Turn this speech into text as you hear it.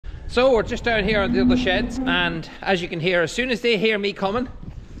So we're just down here in the other sheds, and as you can hear, as soon as they hear me coming,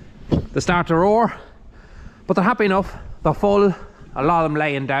 they start to roar. But they're happy enough, they're full. A lot of them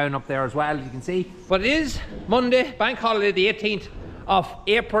laying down up there as well, as you can see. But it is Monday, bank holiday, the 18th of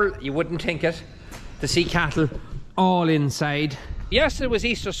April. You wouldn't think it, to see cattle all inside. Yesterday was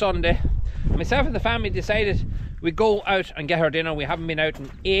Easter Sunday. Myself and the family decided we'd go out and get her dinner. We haven't been out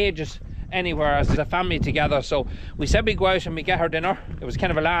in ages anywhere as a family together, so we said we'd go out and we get her dinner. It was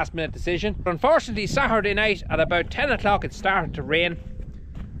kind of a last minute decision. But unfortunately, Saturday night at about 10 o'clock it started to rain,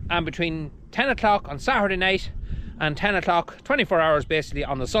 and between 10 o'clock on Saturday night and 10 o'clock, 24 hours basically,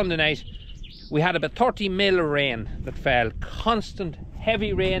 on the Sunday night, we had about 30 mil rain that fell. Constant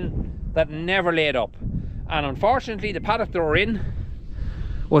heavy rain that never laid up, and unfortunately the paddock that we're in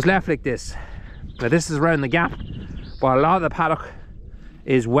was left like this. Now this is around the gap, but a lot of the paddock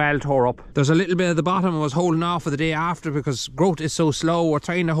is well tore up. There's a little bit at the bottom I was holding off for the day after because growth is so slow. We're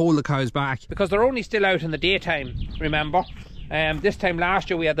trying to hold the cows back because they're only still out in the daytime, remember. This time last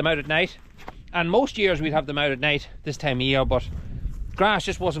year we had them out at night, and most years we'd have them out at night this time of year, but grass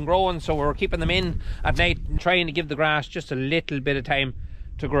just wasn't growing, so we were keeping them in at night and trying to give the grass just a little bit of time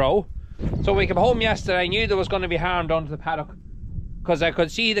to grow. So we came home yesterday. I knew there was going to be harm done to the paddock because I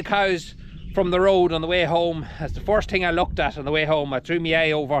could see the cows from the road on the way home. As the first thing I looked at on the way home, I threw my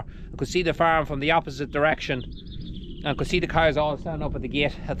eye over. I could see the farm from the opposite direction, and I could see the cows all standing up at the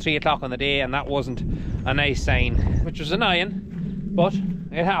gate at 3 o'clock on the day, and that wasn't a nice sign, which was annoying, but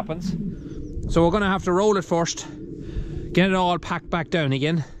it happens. So we're going to have to roll it first, get it all packed back down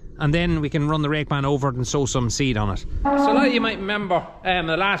again, and then we can run the rake man over it and sow some seed on it. So a lot of you might remember in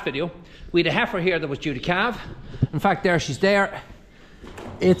the last video we had a heifer here that was due to calve. In fact, there she's there,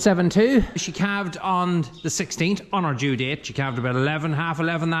 872. She calved on the 16th on her due date. She calved about 11, half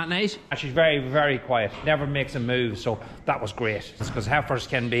 11 that night. And she's very, very quiet, never makes a move, so that was great. It's because heifers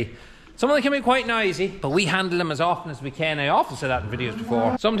can be, some of them can be quite noisy, but we handle them as often as we can. I often said that in videos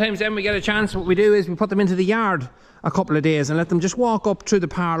before. Sometimes then we get a chance, what we do is we put them into the yard a couple of days and let them just walk up through the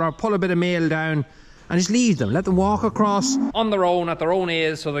parlour, pull a bit of mail down and just leave them. Let them walk across on their own, at their own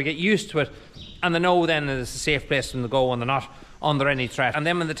age, so they get used to it, and they know then that it's a safe place for them to go and they're not under any threat. And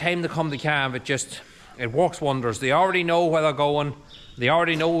then when the time they come to calve, it works wonders. They already know where they're going, they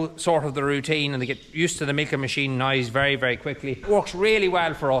already know sort of the routine, and they get used to the milking machine noise very, very quickly. It works really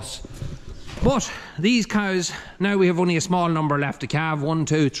well for us. But these cows, now we have only a small number left to calve. 1,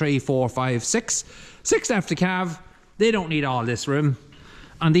 2, 3, 4, 5, 6. 6 left to calve. They don't need all this room,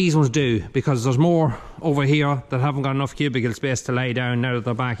 and these ones do, because there's more over here that haven't got enough cubicle space to lay down now that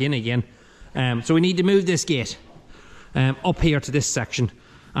they're back in again. So we need to move this gate up here to this section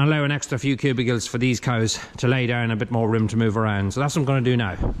and allow an extra few cubicles for these cows to lay down, a bit more room to move around. So that's what I'm going to do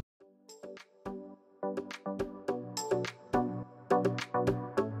now.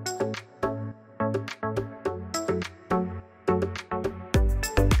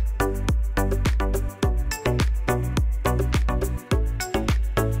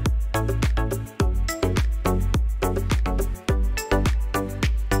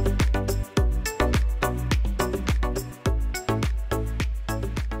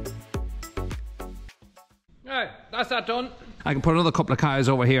 That's that done. I can put another couple of cows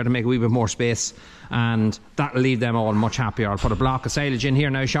over here to make a wee bit more space, and that'll leave them all much happier. I'll put a block of silage in here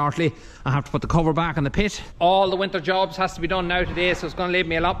now shortly. I have to put the cover back on the pit. All the winter jobs has to be done now today, so it's going to leave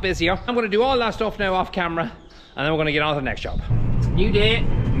me a lot busier. I'm going to do all that stuff now off camera, and then we're going to get on to the next job. New day,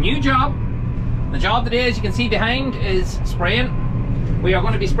 new job. The job today, as you can see behind, is spraying. We are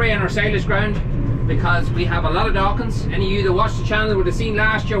going to be spraying our silage ground because we have a lot of Dawkins. Any of you that watched the channel would have seen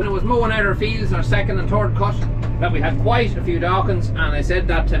last year when it was mowing out our fields, our second and third cut, that we had quite a few Dawkins, and I said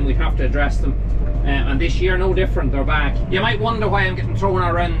that time we'd have to address them. And this year, no different, they're back. You might wonder why I'm getting thrown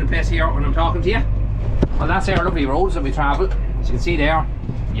around the place here when I'm talking to you. Well, that's our lovely roads that we travel. As you can see there,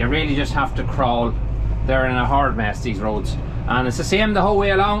 you really just have to crawl. They're in a hard mess, these roads. And it's the same the whole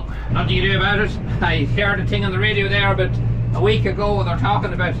way along. Nothing you do about it. I heard a thing on the radio there about a week ago, they're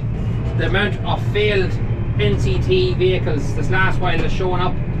talking about the amount of failed NCT vehicles this last while that's showing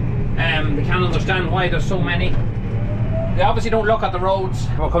up. They can't understand why there's so many. They obviously don't look at the roads.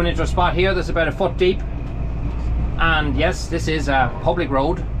 We're coming into a spot here that's about a foot deep, and yes, this is a public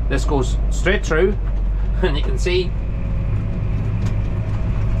road. This goes straight through, and you can see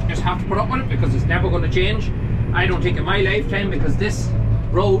you just have to put up with it because it's never going to change. I don't think in my lifetime, because this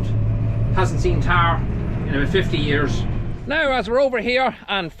road hasn't seen tar in about 50 years. Now, as we're over here,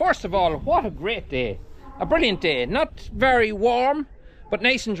 and first of all, what a great day, a brilliant day. Not very warm, but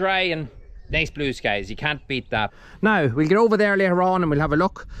nice and dry and nice blue skies. You can't beat that. Now we'll get over there later on and we'll have a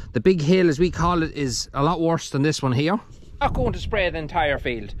look. The big hill, as we call it, is a lot worse than this one here. not going to spray the entire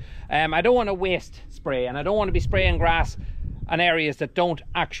field. I don't want to waste spray, and I don't want to be spraying grass on areas that don't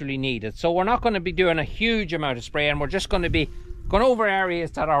actually need it. So we're not going to be doing a huge amount of spray, and we're just going to be going over areas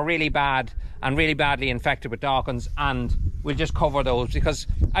that are really bad and really badly infected with Dawkins, and we'll just cover those, because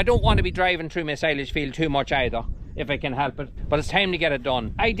I don't want to be driving through my silage field too much either, if I can help it. But it's time to get it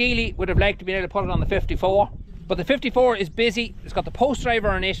done. Ideally, would have liked to be able to put it on the 54, but the 54 is busy. It's got the post driver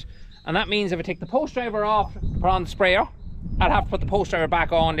on it, and that means if I take the post driver off, put on the sprayer, I'd have to put the post driver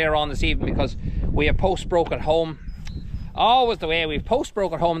back on later on this evening, because we have post broke at home. Always the way, we've post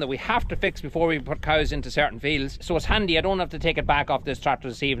broke at home that we have to fix before we put cows into certain fields. So it's handy, I don't have to take it back off this tractor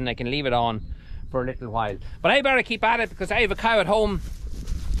this evening. I can leave it on for a little while. But I better keep at it, because I have a cow at home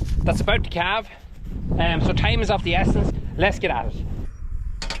that's about to calve. So time is of the essence. Let's get at it.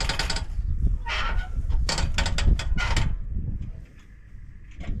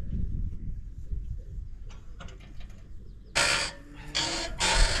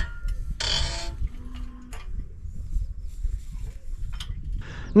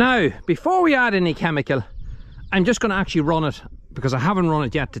 Now, before we add any chemical, I'm just going to actually run it, because I haven't run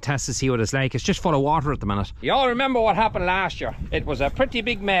it yet to test to see what it's like. It's just full of water at the minute. You all remember what happened last year. It was a pretty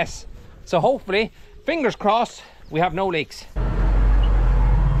big mess. So hopefully, fingers crossed, we have no leaks.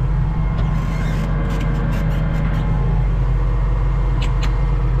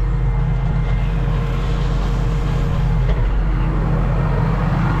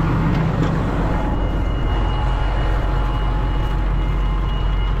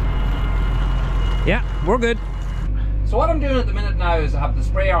 Yeah, we're good. So what I'm doing at the minute now is I have the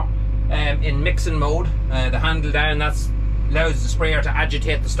sprayer in mixing mode, the handle down. That allows the sprayer to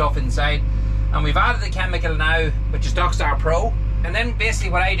agitate the stuff inside. And we've added the chemical now, which is Dockstar Pro. And then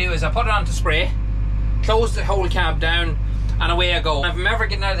basically what I do is I put it on to spray, close the whole cab down, and away I go. If I'm ever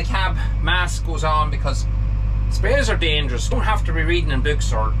getting out of the cab, mask goes on, because sprays are dangerous. You don't have to be reading in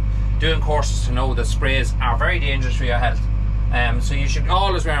books or doing courses to know that sprays are very dangerous for your health. So you should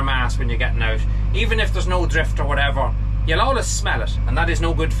always wear a mask when you're getting out. Even if there's no drift or whatever, you'll always smell it, and that is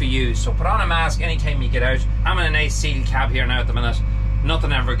no good for you. So put on a mask anytime you get out. I'm in a nice sealed cab here now at the minute.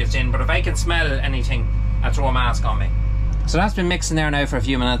 Nothing ever gets in, but if I can smell anything, I throw a mask on me. So that's been mixing there now for a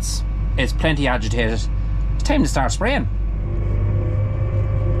few minutes. It's plenty agitated. It's time to start spraying.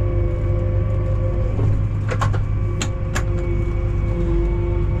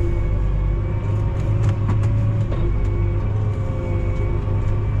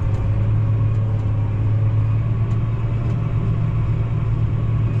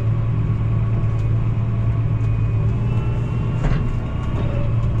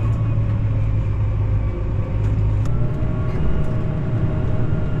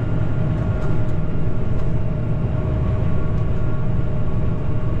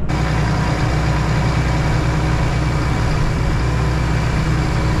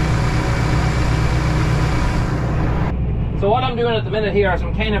 So what I'm doing at the minute here is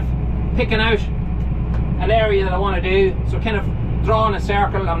I'm kind of picking out an area that I want to do. So kind of drawing a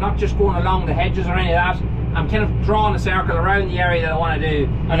circle. I'm not just going along the hedges or any of that. I'm kind of drawing a circle around the area that I want to do,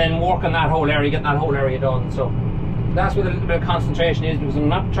 and then working that whole area, getting that whole area done. So that's where a little bit of concentration is, because I'm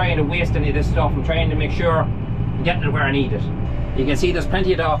not trying to waste any of this stuff. I'm trying to make sure I'm getting it where I need it. You can see there's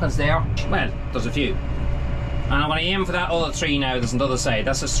plenty of Dawkins there. Well, there's a few. And I'm going to aim for that other tree now that's on the other side.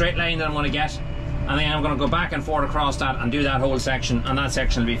 That's a straight line that I'm going to get. And then I'm going to go back and forth across that and do that whole section, and that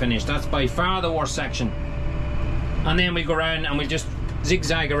section will be finished. That's by far the worst section. And then we go around and we'll just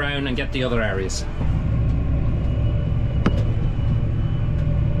zigzag around and get the other areas.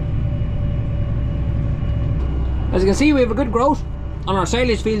 As you can see, we have a good growth on our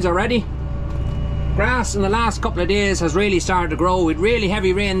silage fields already. Grass in the last couple of days has really started to grow. We had really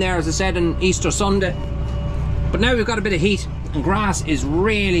heavy rain there, as I said, on Easter Sunday. But now we've got a bit of heat, and grass is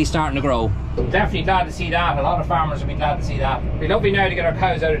really starting to grow. I'm definitely glad to see that. A lot of farmers will be glad to see that. It'd be lovely now to get our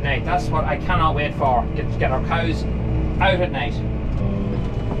cows out at night. That's what I cannot wait for, get our cows out at night.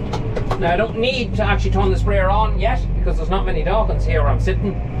 Now I don't need to actually turn the sprayer on yet, because there's not many Dawkins here where I'm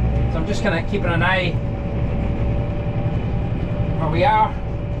sitting. So I'm just kind of keeping an eye where we are,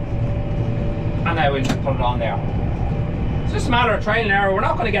 and now we'll just put it on there. It's just a matter of trial and error. We're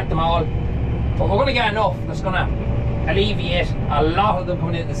not going to get them all, but we're going to get enough that's going to alleviate a lot of them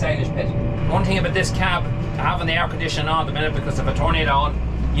coming into the silage pit. One thing about this cab, having the air conditioning on at the minute, because if I turn it on,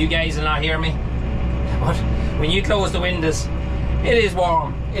 you guys will not hear me. But when you close the windows, it is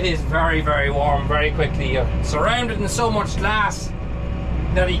warm. It is very, very warm very quickly. You're surrounded in so much glass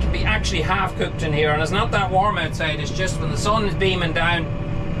that you can be actually half cooked in here, and it's not that warm outside. It's just when the sun is beaming down,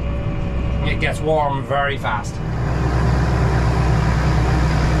 it gets warm very fast.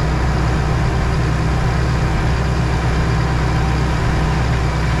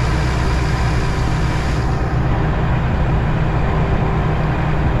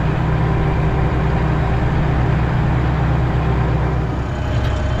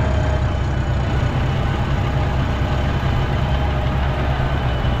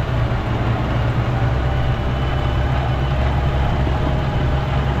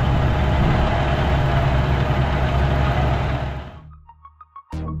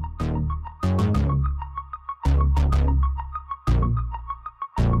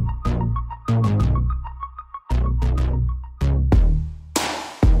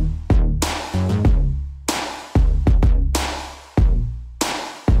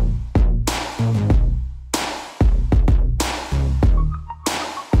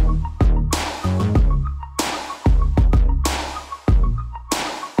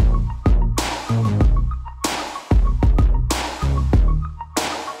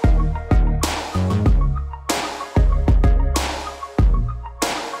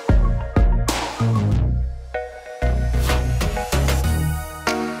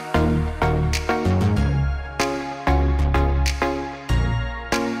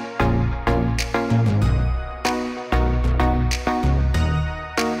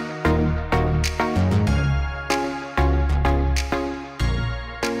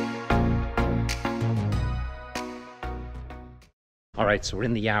 Alright, so we're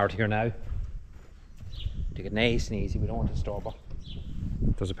in the yard here now. Take it nice and easy, we don't want to disturb her.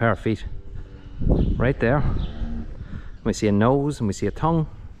 There's a pair of feet right there. We see a nose and we see a tongue.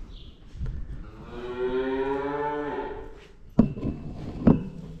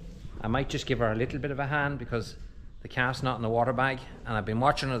 I might just give her a little bit of a hand because the calf's not in the water bag, and I've been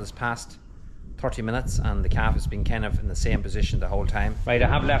watching her this past 30 minutes and the calf has been kind of in the same position the whole time. Right, I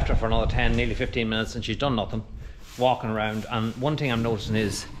have left her for another 10, nearly 15 minutes and she's done nothing, walking around. And one thing I'm noticing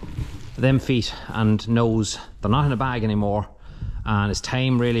is them feet and nose, they're not in a bag anymore, and it's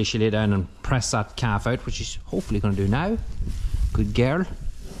time really she lay down and press that calf out, which she's hopefully going to do now. Good girl.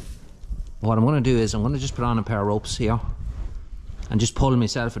 What I'm going to do is I'm going to just put on a pair of ropes here and just pull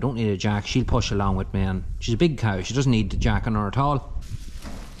myself. I don't need a jack, she'll push along with me, and she's a big cow, she doesn't need the jack on her at all.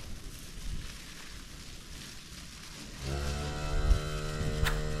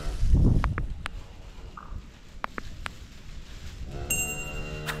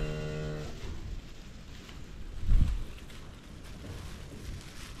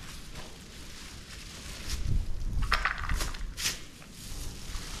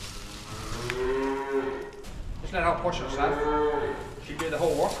 Just let her push herself. She'll do the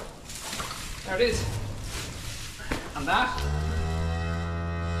whole work. There it is. And that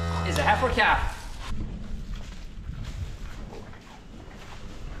is a heifer calf.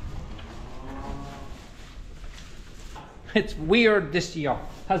 It's weird this year.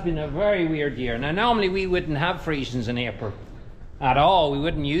 It has been a very weird year. Now normally we wouldn't have freezings in April at all. We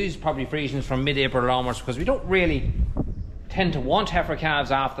wouldn't use probably freezings from mid-April onwards because we don't really tend to want heifer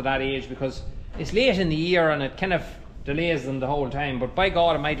calves after that age because it's late in the year and it kind of delays them the whole time. But by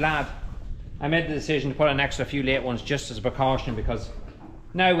God, I'm glad I made the decision to put an extra few late ones just as a precaution, because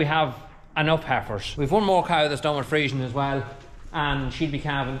now we have enough heifers. We've one more cow that's done with freezing as well, and she'll be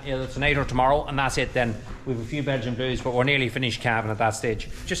calving either tonight or tomorrow, and that's it then. We've a few Belgian Blues, but we're nearly finished calving at that stage.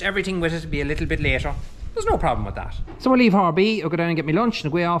 Just everything with it to be a little bit later. There's no problem with that. So we'll leave her be. I'll go down and get me lunch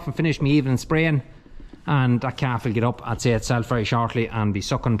and go off and finish my evening spraying, and that calf will get up, I'd say itself, very shortly and be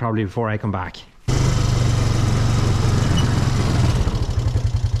sucking probably before I come back.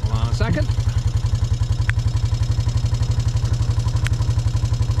 Hold on a second.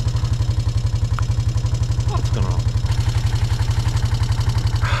 What's going on?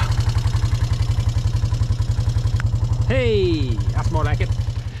 Hey, that's more like it.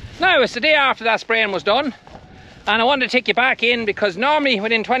 Now it's the day after that spraying was done, and I wanted to take you back in because normally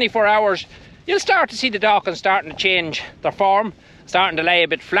within 24 hours you'll start to see the Dawkins starting to change their form, starting to lay a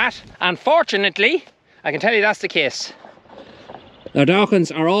bit flat. And fortunately, I can tell you that's the case. The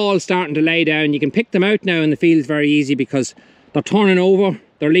Dawkins are all starting to lay down. You can pick them out now in the fields very easy because they're turning over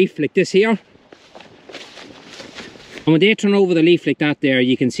their leaf like this here. And when they turn over the leaf like that there,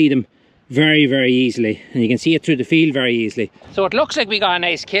 you can see them very, very easily. And you can see it through the field very easily. So it looks like we got a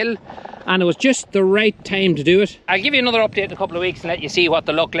nice kill, and it was just the right time to do it. I'll give you another update in a couple of weeks and let you see what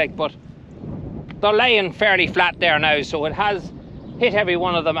they look like, but they're laying fairly flat there now, so it has hit every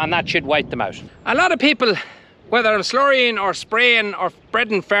one of them, and that should wipe them out. A lot of people, whether I'm slurrying or spraying or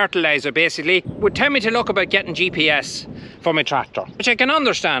spreading fertilizer basically, would tell me to look about getting GPS for my tractor, which I can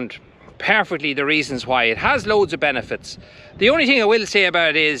understand perfectly the reasons why. It has loads of benefits. The only thing I will say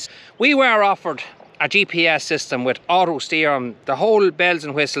about it is we were offered a GPS system with auto steer and the whole bells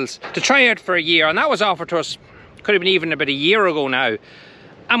and whistles to try out for a year, and that was offered to us, could have been even about a year ago now,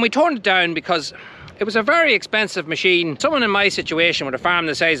 and we turned it down because it was a very expensive machine. Someone in my situation with a farm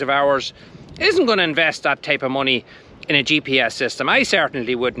the size of ours isn't going to invest that type of money in a GPS system. I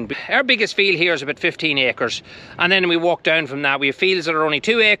certainly wouldn't. Our biggest field here is about 15 acres, and then we walk down from that. We have fields that are only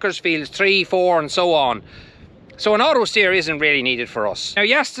 2 acres, fields 3, 4 and so on. So an auto steer isn't really needed for us. Now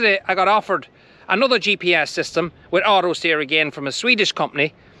yesterday I got offered another GPS system with auto steer again from a Swedish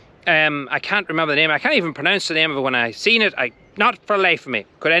company. I can't remember the name. I can't even pronounce the name of it when I seen it. Not for the life of me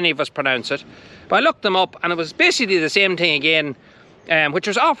could any of us pronounce it. But I looked them up and it was basically the same thing again, which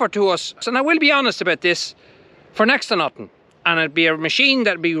was offered to us. And I will be honest about this, for next to nothing. And it'd be a machine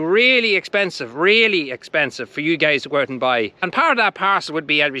that'd be really expensive for you guys to go out and buy. And part of that parcel would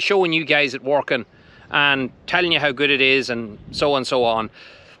be I'd be showing you guys it working and telling you how good it is and so on.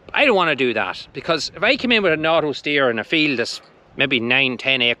 I don't want to do that, because if I came in with an auto steer in a field that's maybe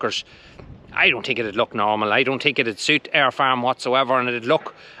 9-10 acres, I don't think it'd look normal. I don't think it'd suit our farm whatsoever, and it'd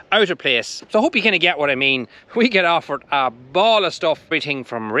look out of place. So I hope you kind of get what I mean. We get offered a ball of stuff, everything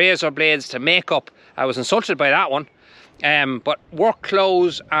from razor blades to makeup. I was insulted by that one. But work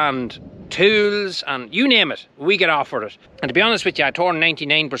clothes and tools and you name it, we get offered it. And to be honest with you, I torn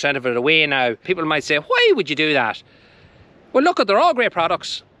 99% of it away now. People might say, why would you do that? Well, look, they're all great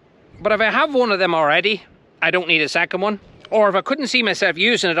products, but if I have one of them already, I don't need a second one. Or if I couldn't see myself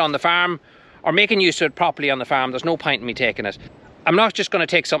using it on the farm or making use of it properly on the farm, there's no point in me taking it. I'm not just going to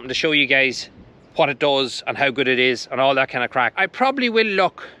take something to show you guys what it does and how good it is and all that kind of crack. I probably will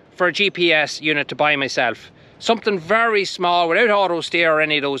look for a GPS unit to buy myself. Something very small, without auto steer or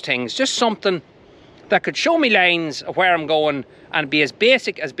any of those things. Just something that could show me lines of where I'm going and be as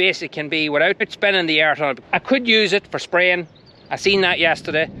basic can be without spending the earth on it. I could use it for spraying. I seen that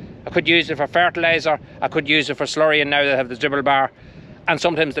yesterday. I could use it for fertilizer. I could use it for slurrying now that I have the dribble bar. And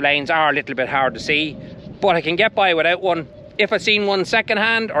sometimes the lines are a little bit hard to see. But I can get by without one. If I seen one second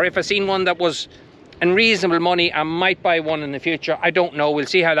hand, or if I seen one that was in reasonable money, I might buy one in the future. I don't know. We'll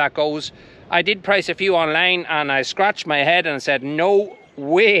see how that goes. I did price a few online and I scratched my head and said, no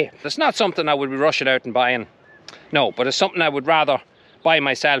way. It's not something I would be rushing out and buying. No, but it's something I would rather buy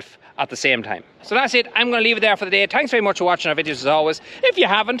myself at the same time. So that's it. I'm going to leave it there for the day. Thanks very much for watching our videos as always. If you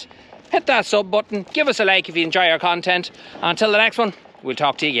haven't, hit that sub button. Give us a like if you enjoy our content. Until the next one, we'll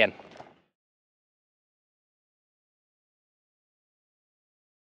talk to you again.